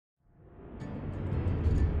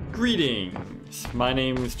Greetings! My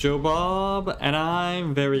name's Joe Bob, and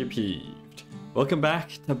I'm very peeved. Welcome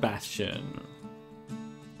back to Bastion,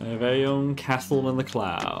 my very own castle in the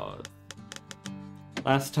cloud.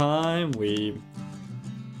 Last time we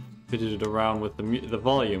fidgeted around with the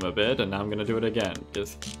volume a bit, and now I'm gonna do it again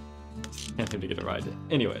because I can't seem to get it right.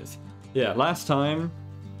 Anyways, yeah, last time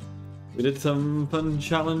we did some fun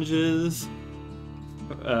challenges.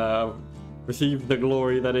 Received the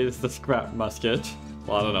glory that is the scrap musket.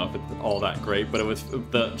 Well, I don't know if it's all that great, but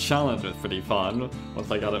the challenge was pretty fun once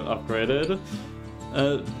I got it upgraded.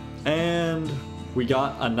 And we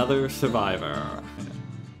got another survivor.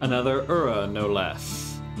 Another Ura, no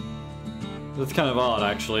less. That's kind of odd,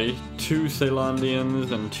 actually. 2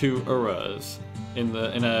 Ceylondians and 2 Uras in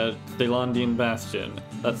a Ceylondian bastion.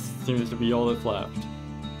 That seems to be all that's left.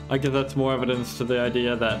 I guess that's more evidence to the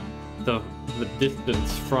idea that the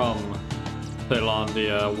distance from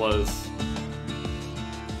Ceylondia was,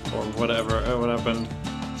 or whatever, what happened,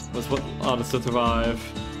 was what allowed us to survive.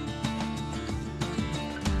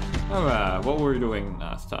 Alright, what were we doing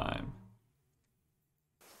last time?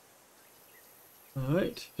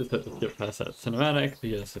 Alright, just had to skip past that cinematic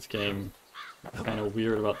because this game is kind of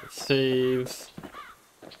weird about the saves.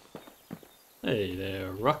 Hey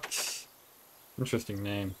there, Rux. Interesting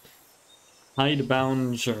name.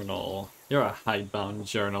 Hidebound journal. You're a hidebound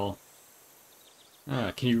journal.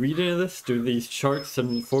 Can you read any of this? Do these charts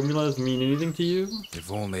and formulas mean anything to you? If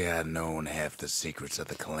only I'd known half the secrets of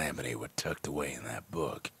the calamity were tucked away in that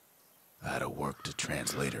book, I'd have worked to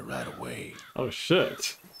translate it right away. Oh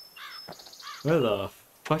shit. Where the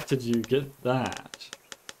fuck did you get that?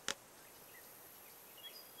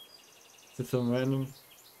 Is it some random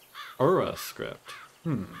Ura script?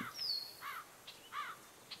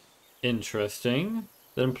 Interesting.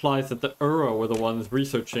 That implies that the Ura were the ones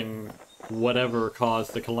researching whatever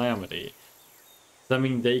caused the calamity. Does that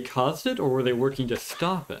mean they caused it, or were they working to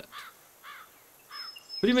stop it?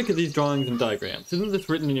 What do you make of these drawings and diagrams? Isn't this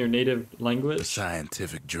written in your native language? A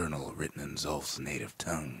scientific journal written in Zolf's native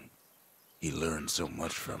tongue. He learned so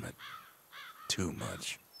much from it. Too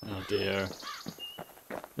much. Oh dear.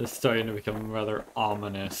 This is starting to become rather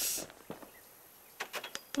ominous.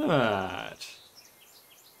 Alright.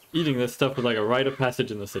 Eating this stuff was like a rite of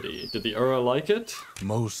passage in the city. Did the Ura like it?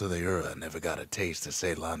 Most of the Ura never got a taste of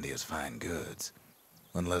Ceylondia's fine goods.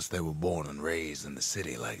 Unless they were born and raised in the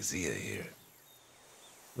city like Zia here.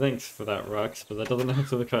 Thanks for that, Rux, but that doesn't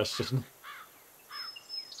answer the question.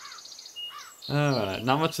 Alright,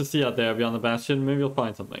 not much to see out there beyond the Bastion. Maybe you'll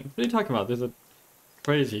find something. What are you talking about? There's a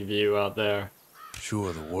crazy view out there.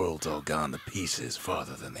 Sure, the world's all gone to pieces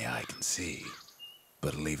farther than the eye can see.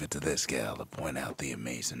 But leave it to this gal to point out the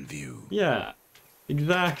amazing view. Yeah,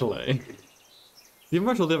 exactly. The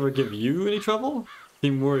Immortals ever give you any trouble?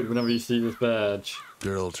 Seem worried whenever you see this badge.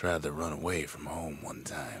 Girl tried to run away from home one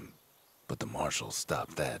time. But the marshals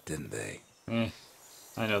stopped that, didn't they?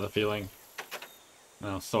 I know the feeling.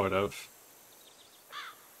 Well, sort of.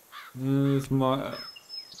 These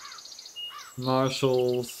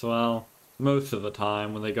marshals, well, most of the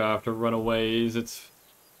time when they go after runaways, it's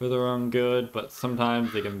for their own good, but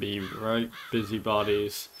sometimes they can be right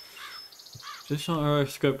busybodies. Traditional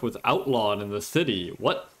script was outlawed in the city.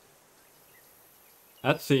 What?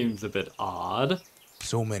 That seems a bit odd.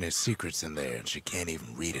 So many secrets in there and she can't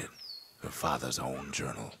even read it. Her father's own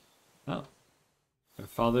journal. Oh. Her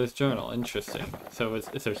father's journal. Interesting. So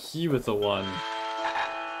he was the one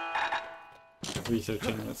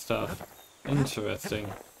researching this stuff.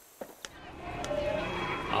 Interesting.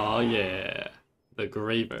 Oh yeah. The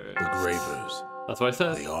Gravers. The Gravers. That's what I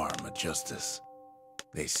said. The arm of justice.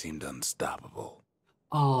 They seemed unstoppable.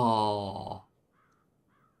 Oh.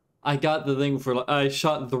 I got the thing for, I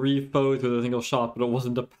shot 3 foes with a single shot, but it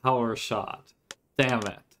wasn't a power shot. Damn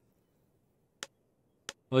it.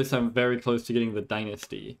 At least I'm very close to getting the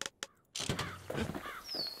dynasty.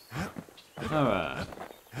 Alright.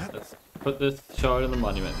 Let's put this shard in the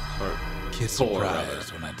monument. Or Kid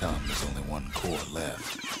surprised when I tell him there's only 1 core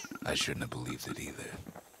left. I shouldn't have believed it either.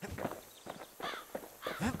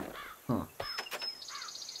 Huh.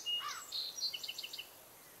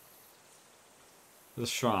 The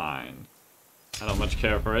shrine. I don't much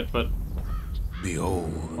care for it, but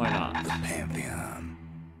behold, why not? The Pantheon.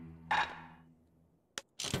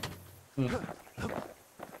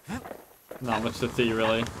 Not much to see,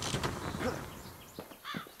 really.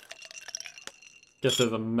 Guess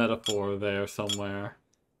there's a metaphor there somewhere.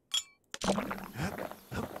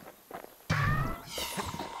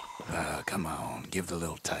 Come on, give the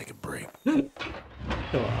little tyke a break. Come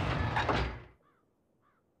on.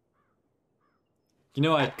 You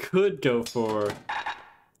know, I could go for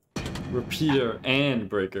repeater and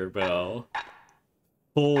breaker bell.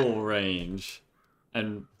 Full range.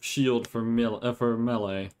 And shield for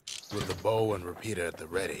melee. With the bow and repeater at the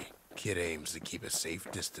ready, Kid aims to keep a safe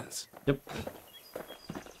distance. Yep.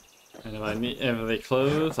 And if they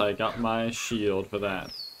close, I got my shield for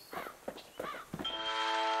that.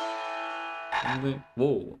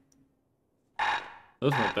 Whoa.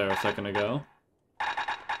 Those weren't there a second ago.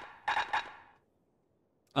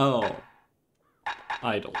 Oh.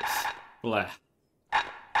 Idols. Blah.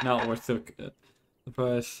 Not worth the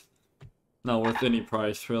price. Not worth any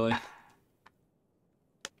price, really.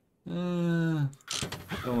 Don't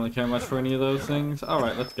really care much for any of those things.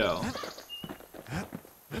 Alright, let's go.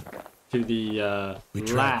 To the, we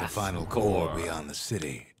track the final core beyond the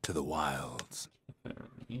city to the wilds.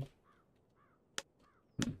 Apparently.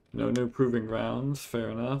 No new proving grounds, fair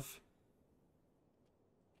enough.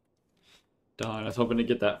 Darn, I was hoping to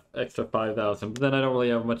get that extra 5,000, but then I don't really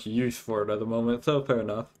have much use for it at the moment, so fair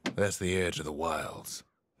enough. That's the edge of the wilds,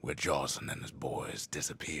 where Jocelyn and his boys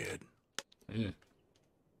disappeared. Yeah.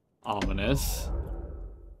 Ominous.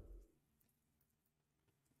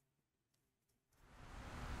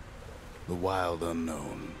 The wild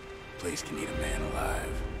unknown. Place can eat a man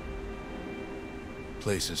alive.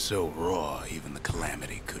 Place is so raw, even the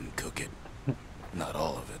Calamity couldn't cook it. Not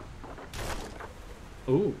all of it.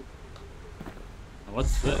 Ooh.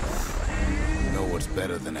 What's this? You know what's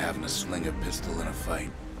better than having a slinger pistol in a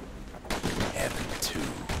fight? Having two.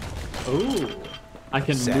 Ooh. I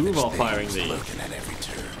can move while firing these. Lurking at every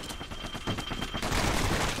turn.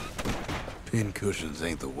 Pin cushions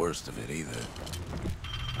ain't the worst of it either.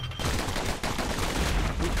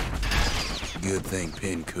 Good thing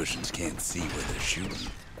pin cushions can't see where they're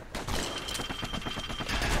shooting.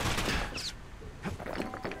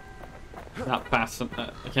 Not fast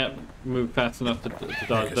enough. I can't move fast enough to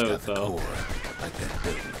dodge those, though. Core, like that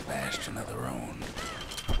building Bastion of their own.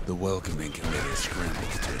 The welcoming committee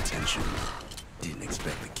scrambles to attention. Didn't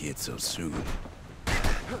expect the kid so soon.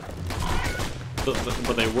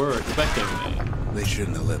 But they were expecting me. They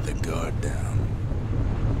shouldn't have let their guard down.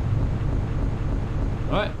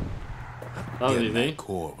 What? That was Getting easy. that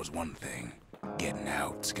core was one thing. Getting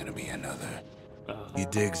out's gonna be another. He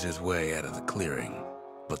digs his way out of the clearing,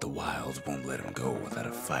 but the wilds won't let him go without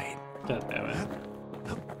a fight. God damn it.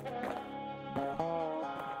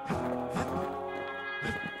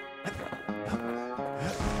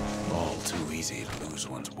 All too easy to lose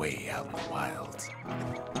one's way out in the wilds.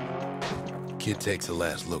 Kid takes a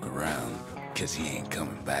last look around, 'cause he ain't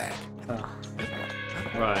coming back.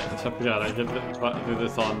 Right, I forgot I can do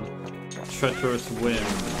this on treacherous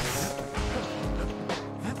winds.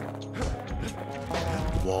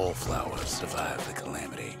 Wallflowers survived the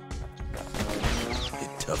Calamity.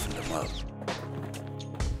 It toughened him up.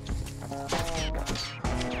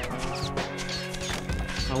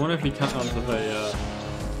 I wonder if he comes with a,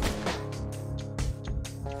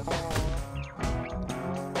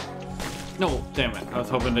 No, damn it. I was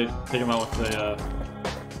hoping to take him out with the,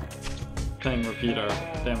 thing repeater.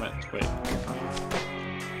 Damn it. Wait.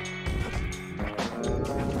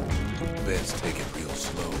 Best take it real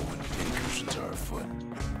slow when pin cushions are afoot.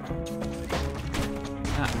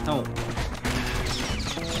 Ah, no.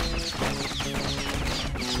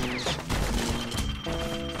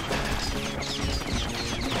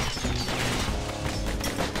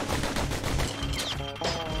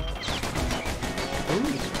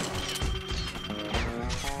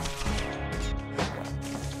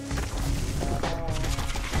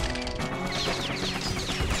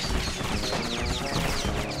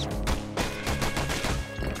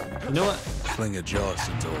 You know what? Slinger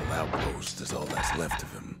Johnson's old outpost is all that's left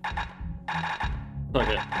of him. Fuck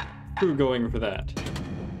it. Who going for that?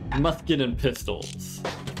 Musket and pistols.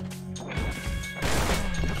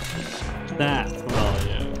 That's what I'll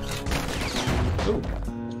use. Ooh.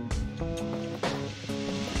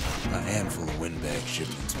 A handful of windbag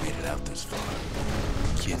shipments made it out this far.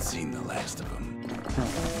 Kid's seen the last of them.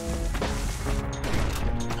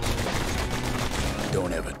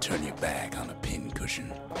 Don't ever turn your back on a pin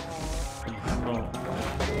cushion. Oh.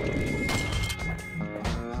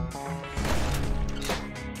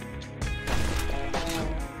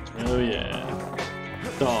 Oh yeah.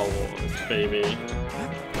 Star Wars, baby.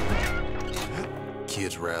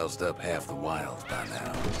 Kid's roused up half the wilds by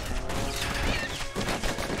now.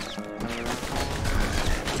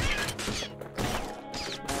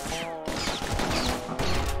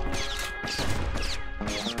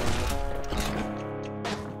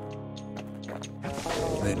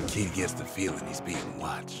 Then Kid gets the feeling he's being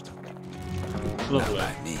watched. Lovely.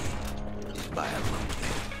 Not by me, by a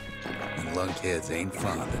lunkhead. And lunkheads ain't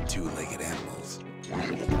fond of two-legged animals.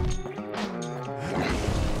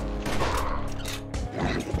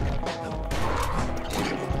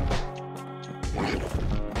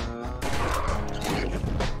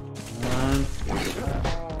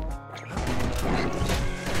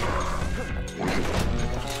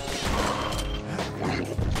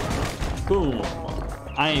 Boom.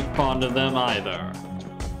 I ain't fond of them either.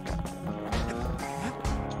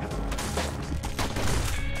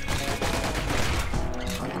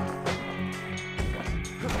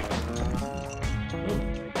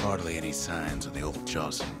 Hardly any signs of the old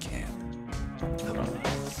Jocelyn camp.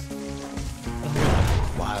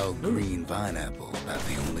 Wild green pineapples, about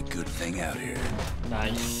the only good thing out here.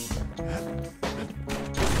 Nice.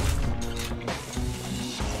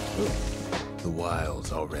 The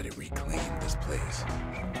Wild's already reclaimed this place.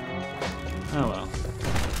 Oh well.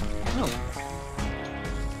 Oh.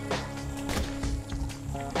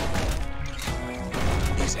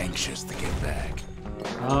 He's anxious to get back.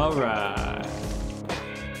 Alright.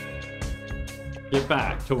 Get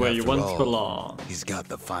back to where you After once all, belonged. He's got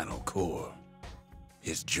the final core.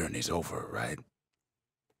 His journey's over, right?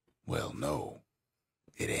 Well, no.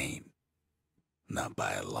 It ain't. Not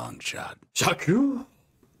by a long shot. Shaku?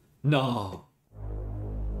 No.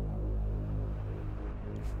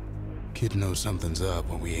 Kid knows something's up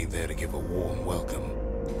when we ain't there to give a warm welcome.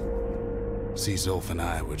 See, Zolf and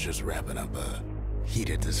I were just wrapping up a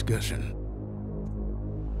heated discussion.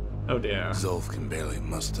 Oh dear. Zolf can barely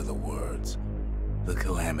muster the words. The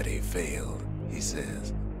calamity failed, he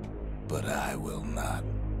says. But I will not.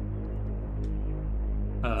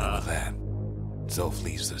 And with that, Zolf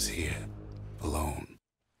leaves us here, alone.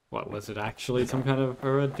 What, was it actually some kind of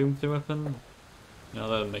doomsday weapon? No,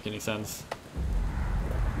 that doesn't make any sense.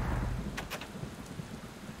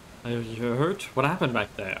 Are you hurt? What happened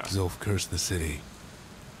back there? Zolf cursed the city,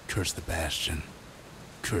 cursed the Bastion,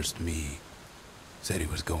 cursed me. Said he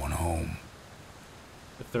was going home.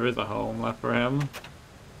 If there is a home left for him.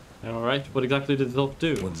 Alright, what exactly did Zolf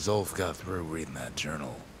do? When Zolf got through reading that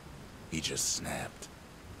journal, he just snapped.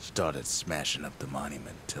 Started smashing up the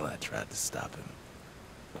monument till I tried to stop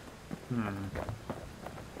him.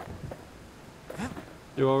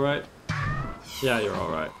 You alright? Yeah, you're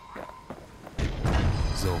alright.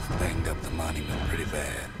 Zolf banged up the monument pretty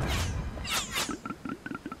bad.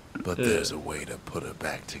 But there's a way to put it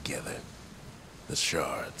back together. The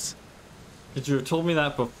shards. Did you have told me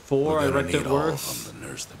that before I wrecked it worse? All of them to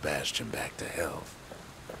nurse the Bastion back to health.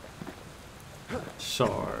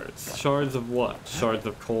 Shards. Shards of what? Shards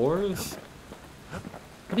of cores?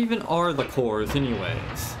 What even are the cores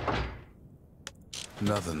anyways?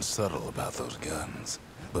 Nothing subtle about those guns,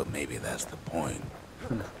 but maybe that's the point.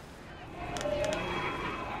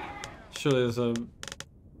 Sure, there's a...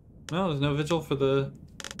 No, there's no vigil for the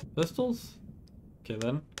pistols? Okay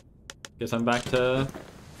then. Guess I'm back to...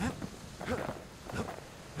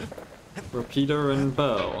 repeater and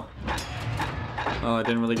bow. Oh, I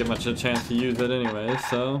didn't really get much of a chance to use it anyway,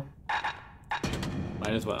 so...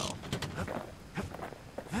 might as well.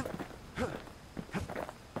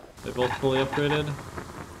 They're both fully upgraded?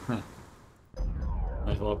 Huh.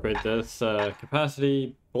 Might as well upgrade this.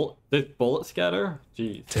 Capacity... this bullet scatter?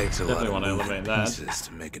 Jeez. Takes a definitely lot want to of eliminate moving that. pieces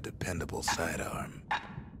to make a dependable sidearm.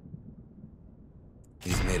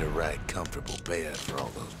 He's made a right comfortable bed for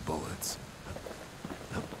all those bullets.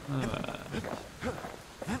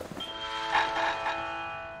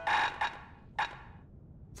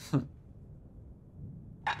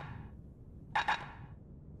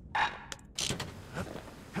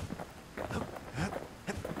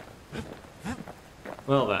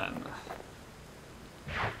 Well then.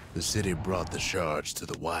 The city brought the shards to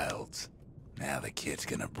the Wilds. Now the kid's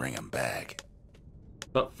gonna bring them back.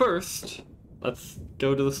 But first, let's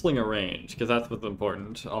go to the slinger range, because that's what's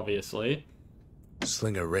important, obviously.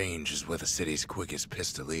 Slinger Range is where the city's quickest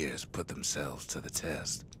pistoliers put themselves to the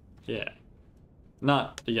test. Yeah.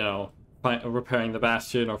 Not, you know, repairing the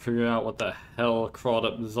Bastion or figuring out what the hell crawled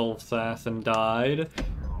up Zolf's ass and died.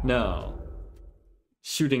 No.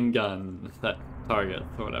 Shooting guns that target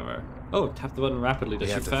or whatever. Oh, tap the button rapidly to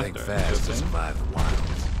They shoot have to faster. think fast to survive the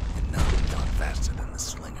Wilds, and none not faster than the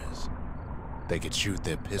Slingers. They could shoot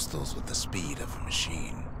their pistols with the speed of a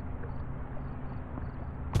machine.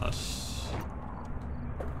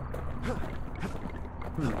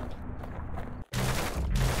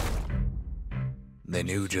 They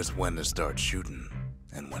knew just when to start shooting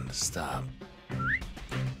and when to stop.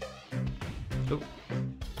 Oh.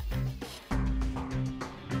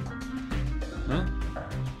 Huh?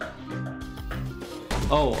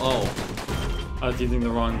 Oh. I was using the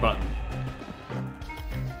wrong button.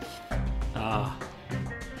 Ah.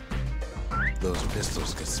 Those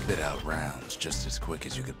pistols could spit out rounds just as quick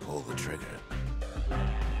as you could pull the trigger.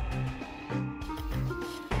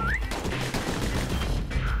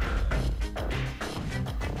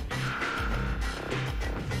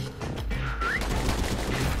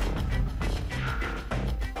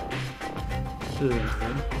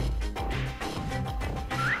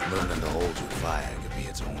 Learning to hold your fire could be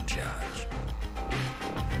its own challenge.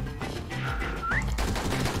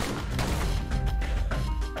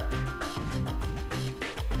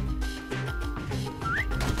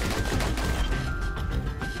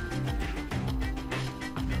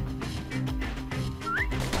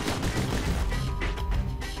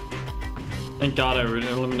 Thank God I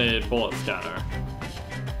eliminated bullet scatter.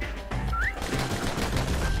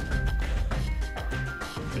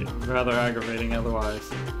 Rather aggravating otherwise.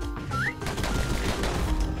 No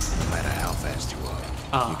matter how fast you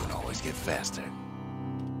are, you can always get faster.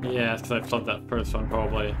 Yeah, because I flubbed that first one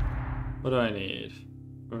probably. What do I need?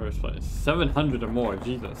 First place. 700 or more,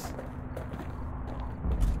 Jesus.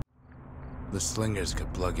 The slingers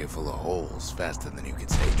could plug you full of holes faster than you could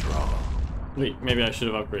say draw. Wait, maybe I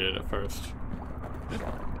should have upgraded it first.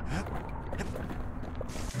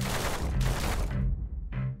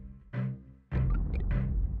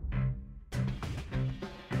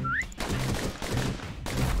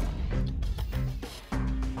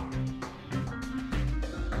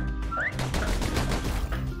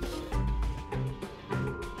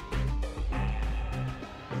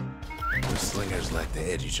 The slingers like to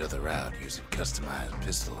edge each other out using customized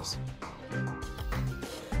pistols.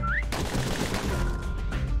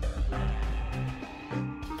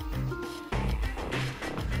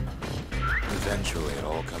 Eventually, it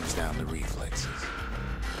all comes down to reflexes.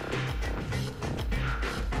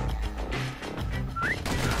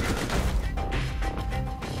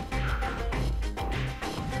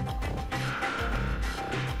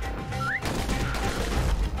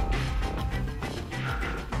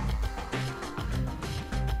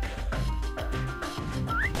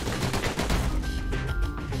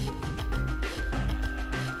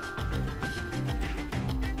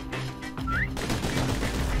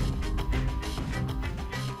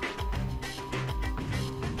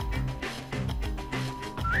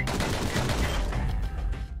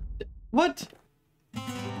 What?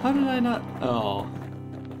 How did I not? Oh.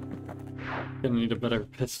 Gonna need a better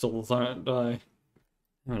pistols, aren't I? I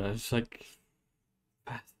don't know, it's like...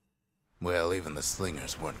 Well, even the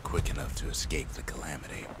slingers weren't quick enough to escape the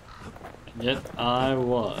calamity. And yet I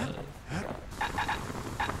was.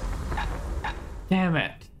 Damn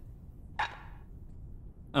it.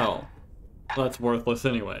 Oh. Well, that's worthless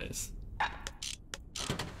anyways.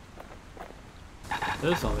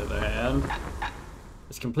 This, on the other hand,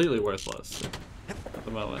 is completely worthless at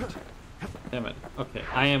the moment. Damn it. Okay,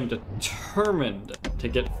 I am determined to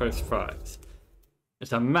get first prize.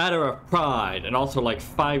 It's a matter of pride, and also like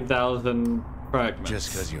 5,000 fragments.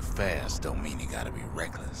 Just because you're fast don't mean you gotta be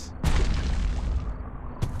reckless.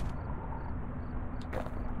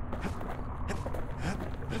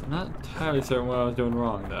 I'm not entirely certain what I was doing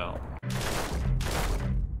wrong, though.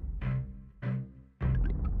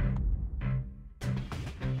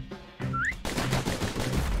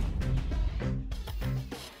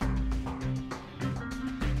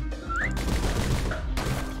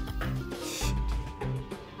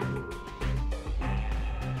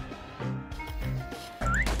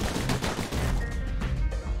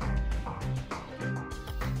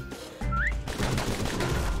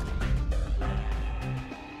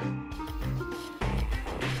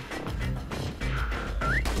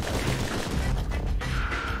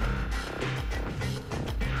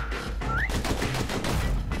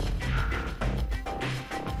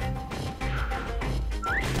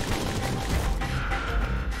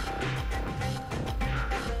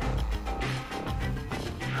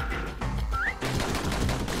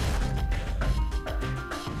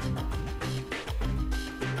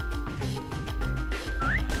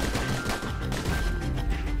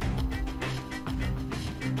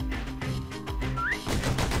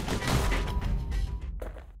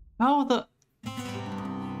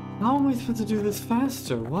 How am I supposed to do this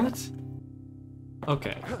faster? What?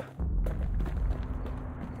 Okay.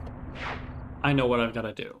 I know what I've got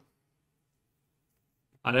to do.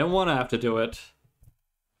 I didn't want to have to do it,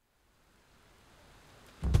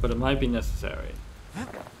 but it might be necessary.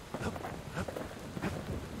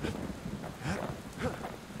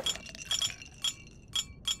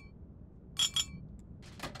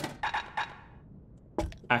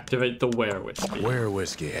 Activate the were whiskey. Were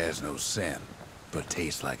whiskey has no scent, but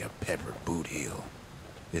tastes like a peppered boot heel.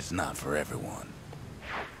 It's not for everyone.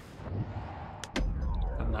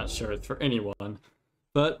 I'm not sure it's for anyone,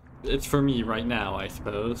 but it's for me right now, I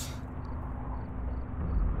suppose.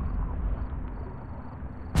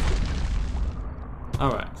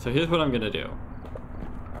 Alright, so here's what I'm gonna do.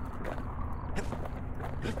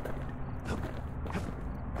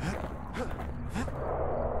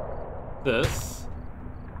 This.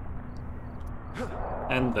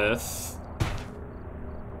 And this.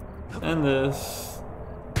 And this.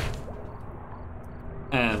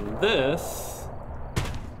 And this.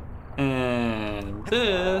 And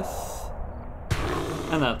this.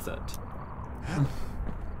 And that's it.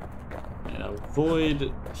 And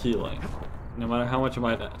avoid healing. No matter how much it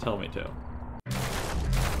might tell me to.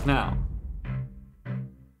 Now.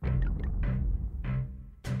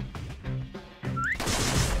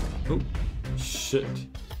 Oh, shit.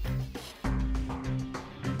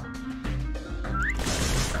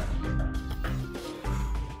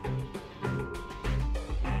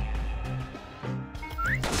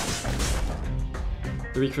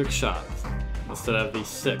 Three quick shots instead of the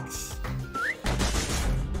 6.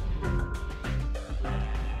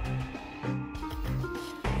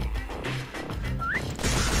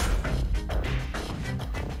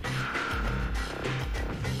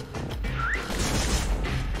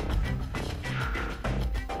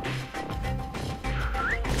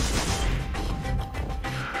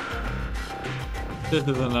 This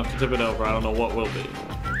isn't enough to tip it over. I don't know what will be.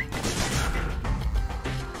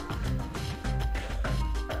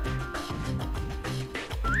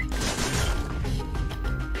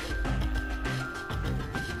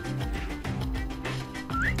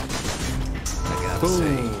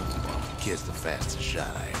 Say, kid's the fastest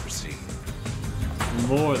shot I ever seen.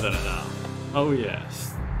 More than enough. Oh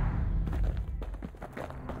yes.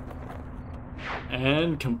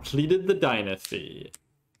 And completed the dynasty.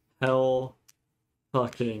 Hell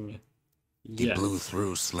fucking yes. He blew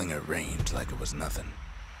through slinger range like it was nothing.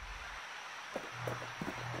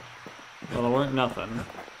 Well, it weren't nothing.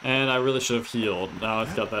 And I really should have healed. Now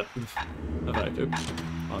it's got that effect. Oops.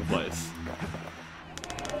 Wrong place.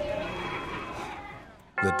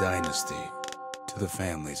 The dynasty, to the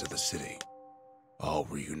families of the city, all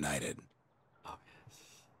reunited. Oh,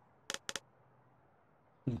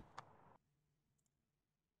 yes.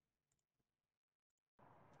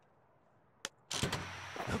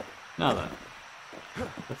 Now then,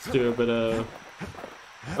 let's do a bit of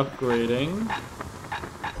upgrading.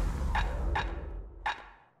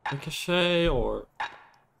 Ricochet or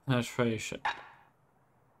penetration?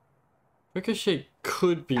 Ricochet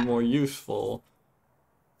could be more useful.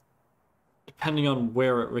 Depending on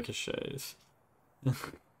where it ricochets.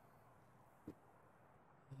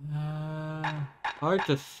 Hard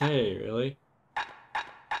to say, really.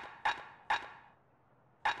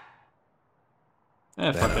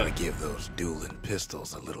 That fuck ought it. to give those dueling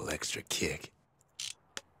pistols a little extra kick.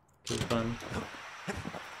 Too fun.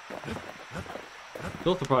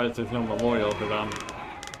 Still surprised there's no memorial for them.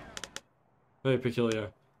 Very peculiar.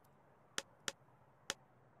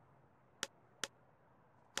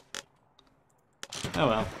 Oh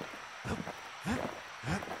well.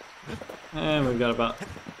 And we've got about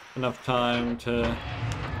enough time to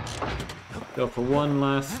go for one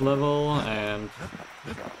last level, and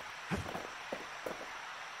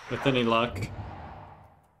with any luck,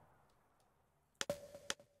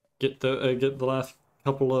 get the last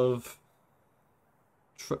couple of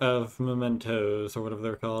mementos or whatever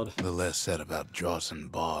they're called. The less said about Drawson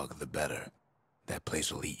Bog, the better. That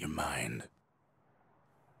place will eat your mind.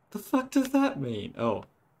 The fuck does that mean? Oh,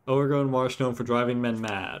 overgrown marsh known for driving men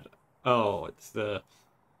mad. Oh, it's the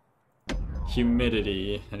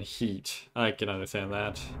humidity and heat. I can understand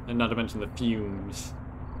that. And not to mention the fumes.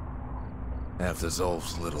 After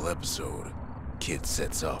Zolf's little episode, Kid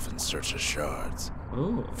sets off in search of shards.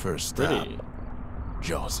 Ooh, first stop, pretty.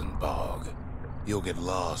 Drawson Bog. You'll get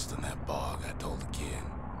lost in that bog, I told the kid,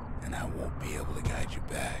 and I won't be able to guide you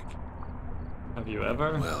back. Have you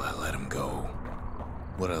ever? Well, I let him go.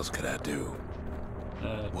 What else could I do?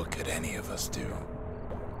 What could any of us do?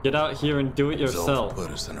 Get out here and do it yourself. Zolf put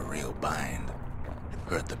us in a real bind.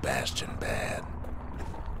 Hurt the Bastion bad.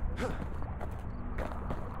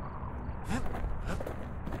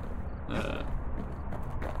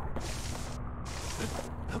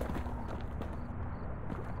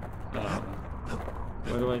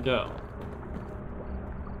 Where do I go?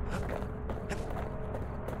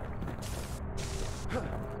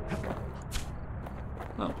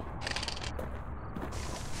 Oh.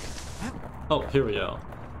 Oh, here we go.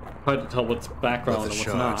 Hard to tell what's background But and the what's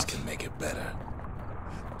shards not. can make it better.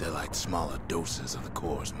 They're like smaller doses of the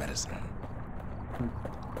core's medicine.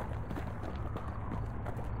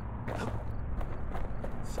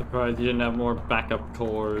 Surprised you didn't have more backup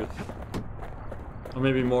cores. Or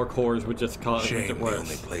maybe more cores would just cause Shame it the worse.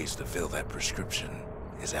 only place to fill that prescription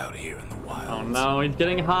is out here in the wilds. Oh no, he's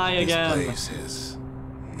getting high again. This place is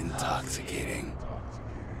intoxicating.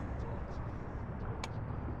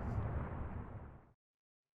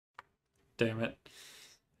 Damn it.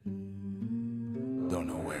 Don't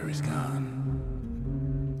know where he's gone.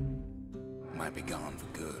 might be gone for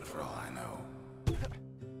good, for all I know.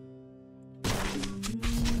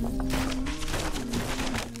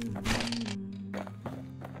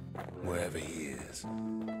 Wherever he is,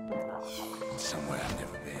 somewhere I've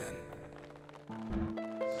never been,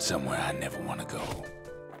 somewhere I never want to go.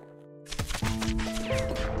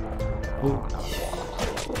 Ooh.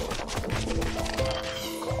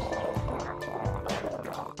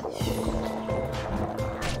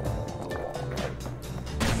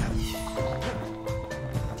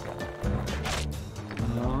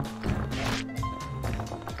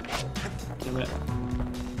 Damn it.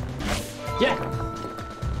 Yeah!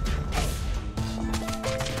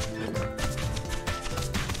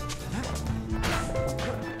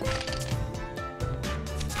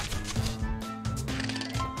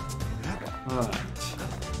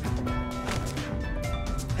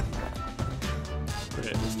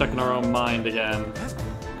 Stuck in our own mind again.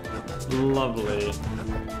 Lovely.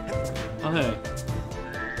 Oh hey.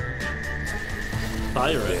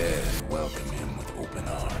 Pirate. Death welcome him with open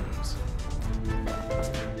arms.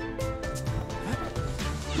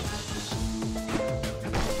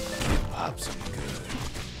 Pop some good.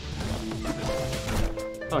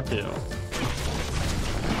 Fuck you.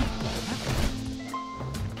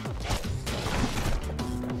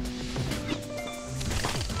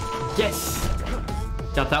 Yes!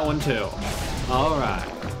 Got that one too. Alright.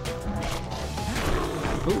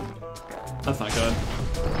 Ooh. That's not good.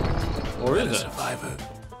 Or is it? Survivor?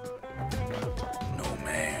 No,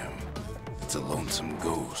 ma'am. It's a lonesome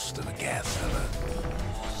ghost of a gas fella.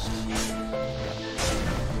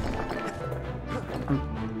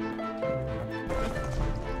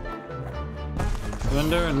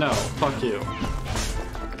 Surrender? No. Fuck you.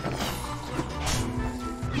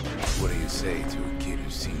 What do you say to a kid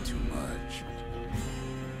who's seen too much?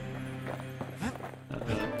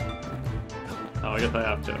 Oh, I guess I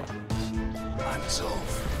have to. I'm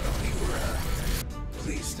Zolf. We were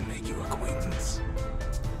pleased to make your acquaintance.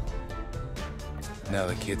 Now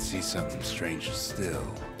the kid sees something stranger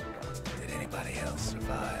still. Did anybody else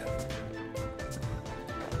survive?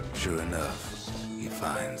 Sure enough, he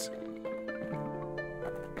finds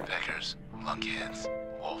peckers, lunkheads,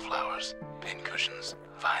 wallflowers, pincushions,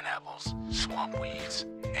 vine apples, swamp weeds,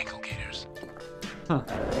 ankle gators. Huh.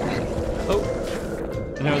 Oh!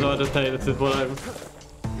 And here's what to say, this is what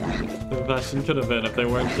the Bastion could have been if they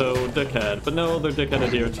weren't so dickhead. But no, they're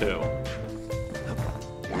dickheaded here too.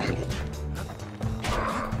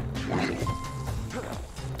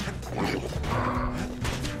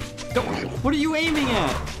 Go! What are you aiming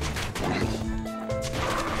at?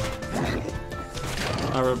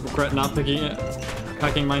 I regret not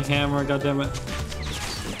packing my hammer, goddammit.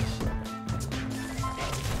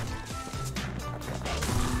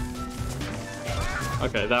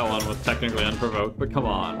 Okay, that one was technically unprovoked, but come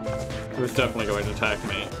on. It was definitely going to attack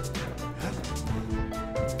me.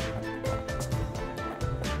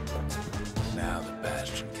 Now the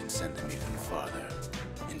Bastion can send them even farther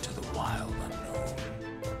into the wild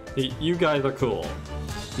unknown. You guys are cool.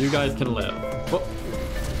 You guys can live. What?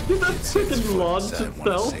 Did that freaking launch itself? One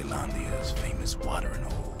of Ceylandia's famous watering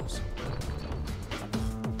holes.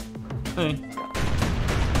 Hey.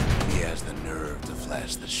 He has the nerve to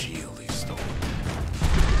flash the shield he stole.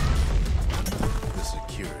 The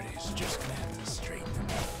security's just gonna have to straighten him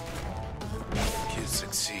out. Kid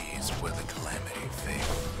succeeds where the calamity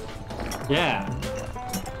failed. Yeah.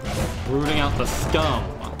 Rooting out the scum.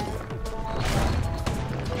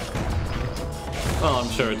 Well, I'm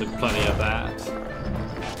sure it did plenty of that.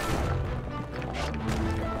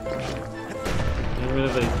 Get rid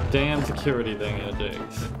of the damn security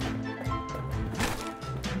thingy-jigs.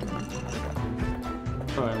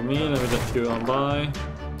 Alright, me, let me just scoot on by.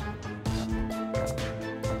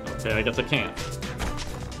 Okay, I guess I can't.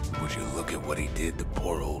 Would you look at what he did to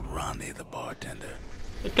poor old Ronde the bartender?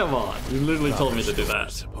 Hey, come on, you literally told me to do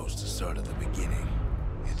that. Supposed to start at the beginning.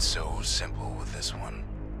 It's so simple with this one.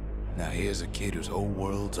 Now here's a kid whose whole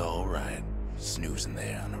world's alright, snoozing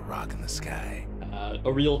there on a rock in the sky.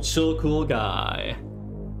 A real chill, cool guy.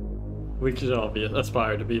 We should all be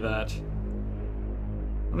aspire to be that.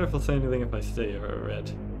 I wonder if I'll say anything if I stay or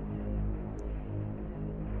read.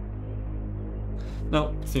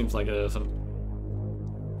 No, seems like it isn't.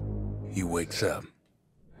 He wakes up.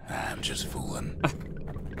 I'm just fooling.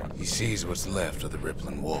 He sees what's left of the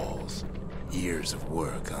rippling walls. Years of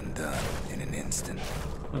work undone in an instant.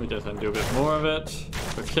 Let me just undo a bit more of it.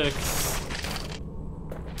 For kicks.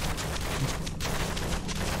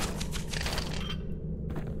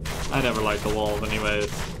 I never liked the walls anyways.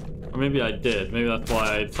 Or maybe I did. Maybe that's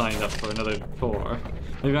why I signed up for another tour.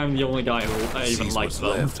 Maybe I'm the only guy who I even likes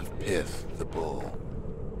them. Left of Piff, the bull.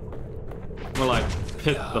 More like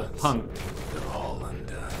Pit the Gods, Punk. they're all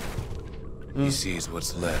undone. He sees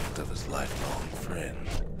what's left of his lifelong friend.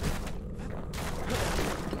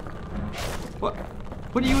 What?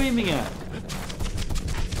 What are you aiming at?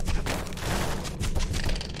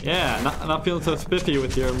 Yeah, not feeling so spiffy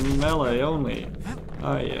with your melee only.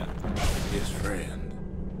 Oh yeah. His friend,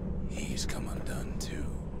 he's come undone too.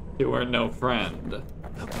 You are no friend.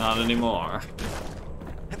 Not anymore.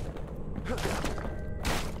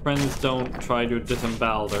 Friends don't try to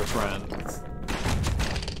disembowel their friends.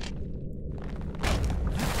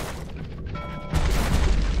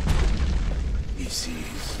 He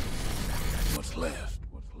sees what's left.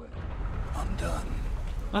 Undone.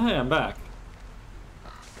 Oh hey, I'm back.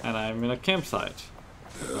 And I'm in a campsite.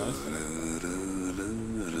 Nice.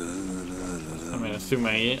 I mean,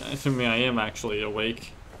 assuming I am actually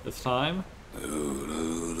awake this time.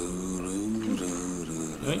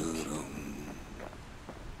 Right.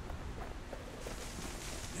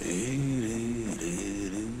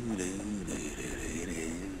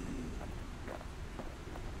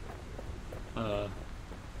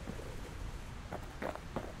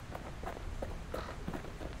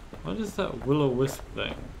 What is that will-o-wisp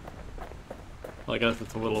thing? Well, I guess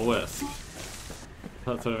it's a will-o-wisp.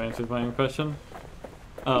 That sort of answers my own question.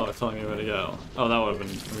 Oh, it's telling me where to go. Oh, that would have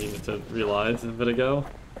been convenient to realize a bit ago.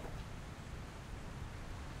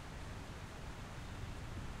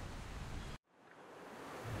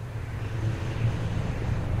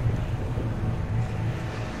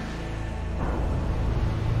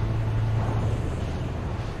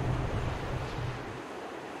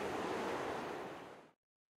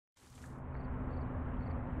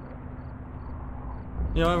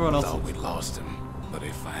 You know, everyone else. Thought we lost him, but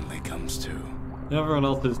he finally comes to. You know, everyone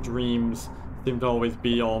else's dreams seem to always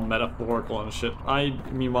be all metaphorical and shit. I,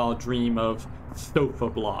 meanwhile, dream of Sofa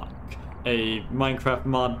Block, a Minecraft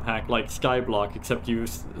mod pack like Skyblock, except you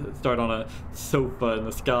start on a sofa in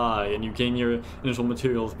the sky and you gain your initial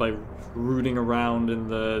materials by rooting around in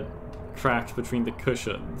the cracks between the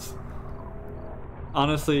cushions.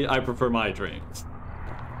 Honestly, I prefer my dreams.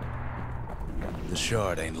 The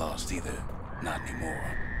shard ain't lost either. Not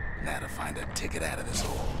anymore. Now to find a ticket out of this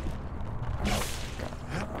hole.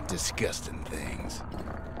 Disgusting things.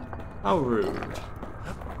 How rude.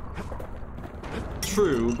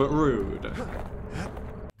 True, but rude.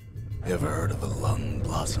 Ever heard of a lung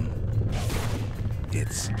blossom?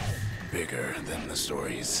 It's bigger than the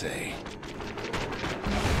stories say.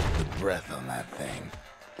 The breath on that thing,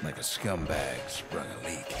 like a scumbag sprung a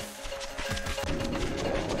leak.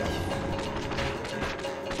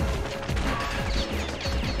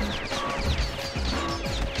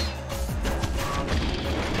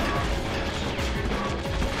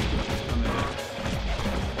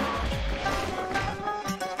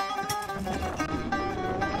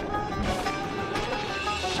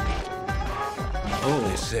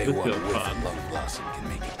 They say this one feels whiff fun. of lung blossom can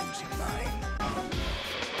make you lose your mind.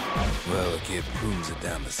 Well, the kid prunes it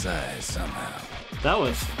down to size somehow. That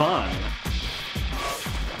was fun.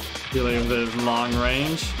 Dealing with the long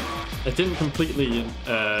range. It didn't completely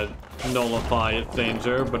nullify its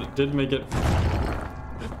danger, but it did make it.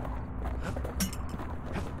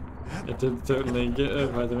 It did certainly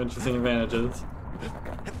give some interesting advantages.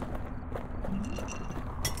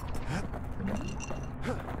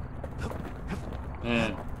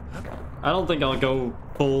 Man, I don't think I'll go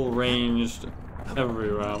full ranged every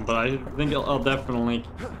round, but I think I'll definitely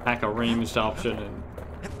hack a ranged option in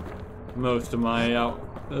most of my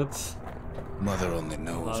outfits. Mother only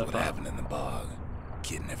knows what happened in the bog.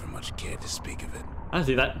 Kid never much cared to speak of it.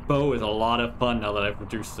 Honestly, that bow is a lot of fun now that I've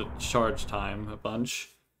reduced the charge time a bunch.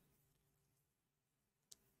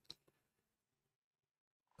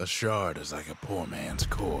 A shard is like a poor man's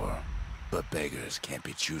core, but beggars can't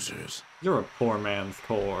be choosers. You're a poor man's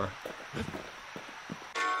core.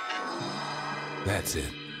 That's it.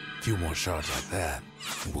 A few more shards like that,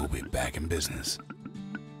 and we'll be back in business.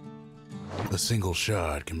 A single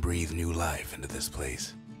shard can breathe new life into this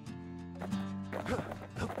place.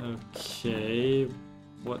 Okay,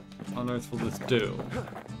 what on earth will this do?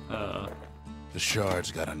 The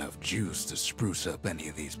shard's got enough juice to spruce up any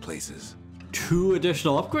of these places. 2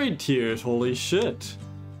 additional upgrade tiers, holy shit.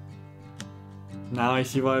 Now I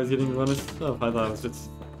see why I was getting bonus stuff. I thought it was just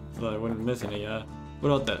so that I wouldn't miss any. What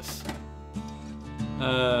about this?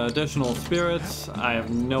 Additional spirits. I have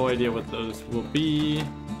no idea what those will be.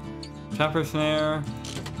 Trapper snare.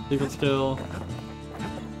 Secret skill.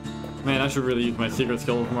 Man, I should really use my secret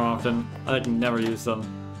skills more often. I can never use them.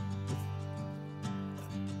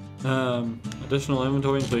 Additional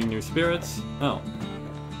inventory including new spirits. Oh.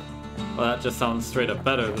 Well, that just sounds straight up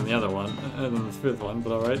better than the other one, than the fifth one,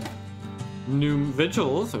 but alright. New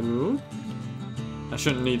vigils, ooh. I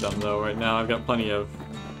shouldn't need them though right now. I've got plenty of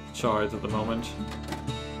shards at the moment.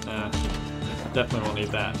 Definitely won't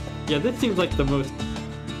need that. Yeah, this seems like the most...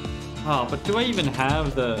 Oh, but do I even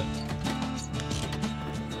have the...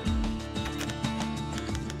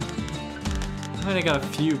 I mean, I got a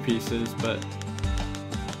few pieces, but...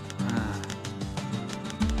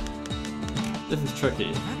 This is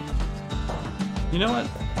tricky. You know what?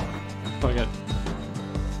 Fuck it.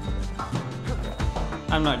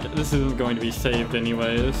 I'm not... This isn't going to be saved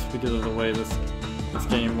anyways, because of the way this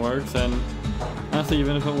game works, and... Honestly,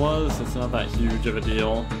 even if it was, it's not that huge of a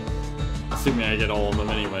deal. Assuming I get all of them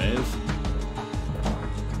anyways.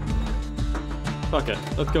 Fuck it,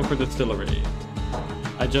 let's go for distillery.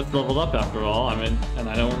 I just leveled up after all, I mean, and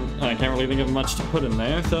I can't really think of much to put in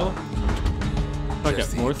there, so... Fuck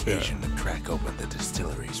it, more spirit. To crack open the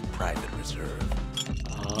distillery's private reserve.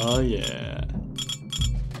 Oh yeah.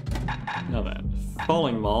 Now then,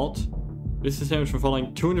 falling malt. This is damage from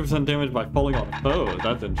falling 200% damage by falling on foes.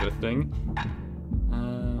 That's interesting.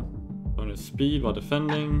 Bonus speed while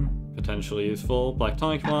defending. Potentially useful. Black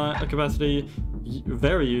tonic capacity.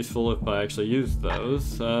 Very useful if I actually used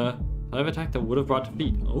those. I've attacked that would have brought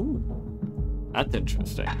defeat. Oh, that's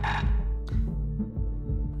interesting.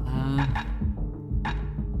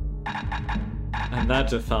 And that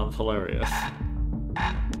just sounds hilarious.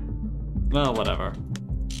 Well, whatever.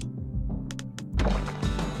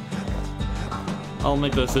 I'll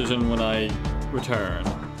make the decision when I return.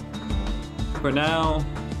 For now,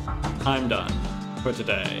 I'm done. For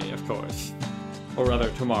today, of course. Or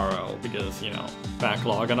rather, tomorrow, because, you know,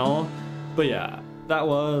 backlog and all. But yeah, that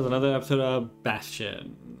was another episode of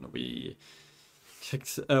Bastion. We kicked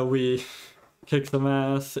some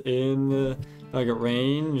ass in the target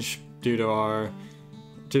range due to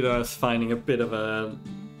us finding a bit of a,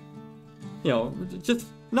 you know, just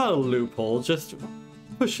not a loophole, just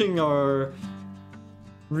pushing our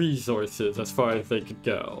resources as far as they could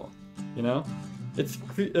go, you know? It's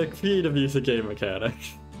a creative use of game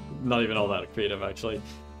mechanics. Not even all that creative, actually.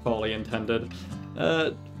 Poorly intended.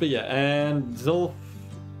 But yeah, and Zulf,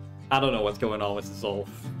 I don't know what's going on with Zulf.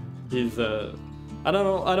 He's, I don't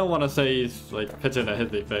know, I don't want to say he's, like, pitching a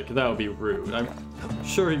hissy fit, because that would be rude. I'm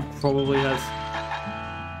sure he probably has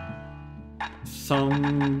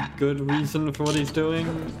some good reason for what he's doing.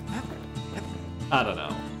 I don't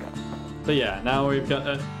know. But yeah, now we've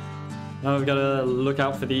got to look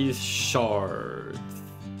out for these shards.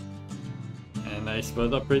 And I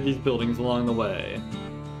suppose upgrade these buildings along the way.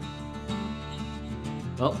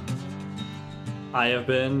 Well, I have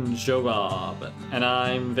been Joe Bob, and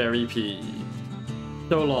I'm very peeved.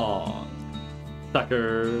 So long,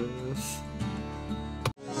 suckers.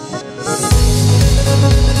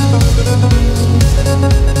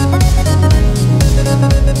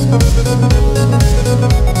 We'll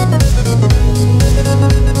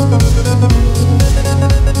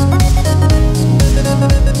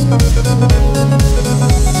be right back.